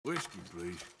Whiskey,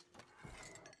 please.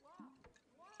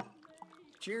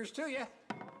 Cheers to you.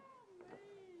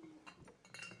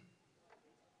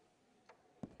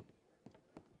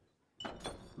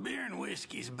 Beer and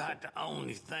whiskey's about the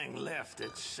only thing left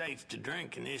that's safe to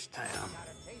drink in this town. Got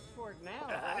a taste for it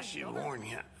now. I should warn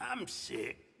you, I'm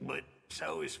sick, but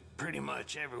so is pretty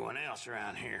much everyone else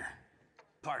around here.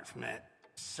 Apart from that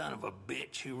son of a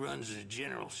bitch who runs the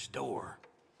general store.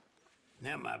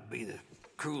 That might be the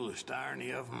cruelest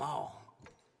irony of them all.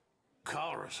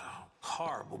 Cholera's a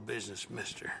horrible business,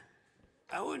 mister.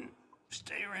 I wouldn't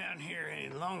stay around here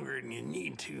any longer than you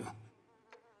need to.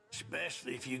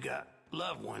 Especially if you got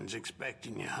loved ones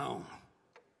expecting you home.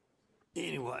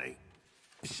 Anyway,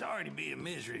 sorry to be a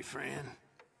misery, friend.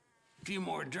 A few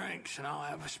more drinks and I'll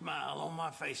have a smile on my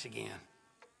face again.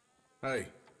 Hey.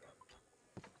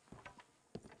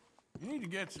 You need to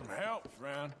get some help,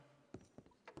 friend.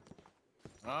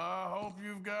 I hope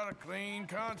you've got a clean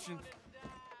conscience.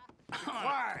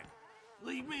 Quiet!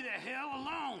 Leave me the hell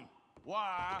alone!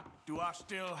 Why do I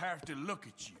still have to look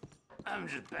at you? I'm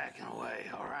just backing away,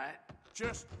 all right?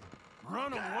 Just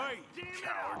run away, Damn it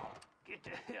coward. all. Get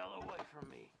the hell away from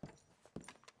me.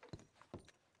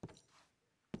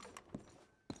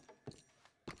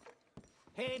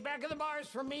 Hey, back of the bar's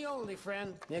for me only,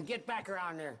 friend. Now get back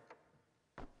around there.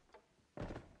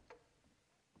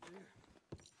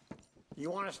 You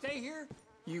want to stay here?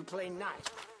 You play nice.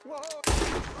 Whoa!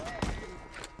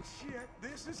 Shit,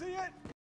 this is it?